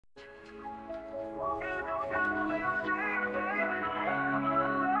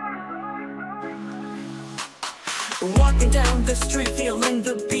Walking down the street, feeling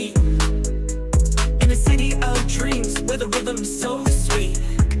the beat, in a city of dreams where the rhythm's so sweet.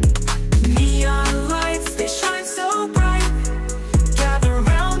 Neon lights, they shine so bright. Gather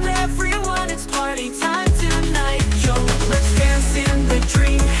around everyone, it's party time tonight. Yo, let's dance in the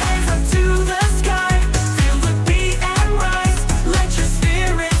dream, hands up to the sky. Feel the beat and rise, let your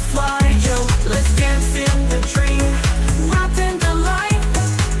spirit fly. Yo, let's dance in the dream, wrapped in the light.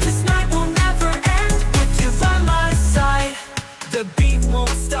 This night will never end with you by my side. The beat won't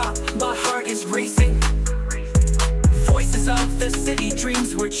stop, my heart is racing. Voices of the city,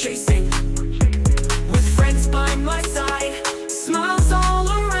 dreams we're chasing. With friends by my side.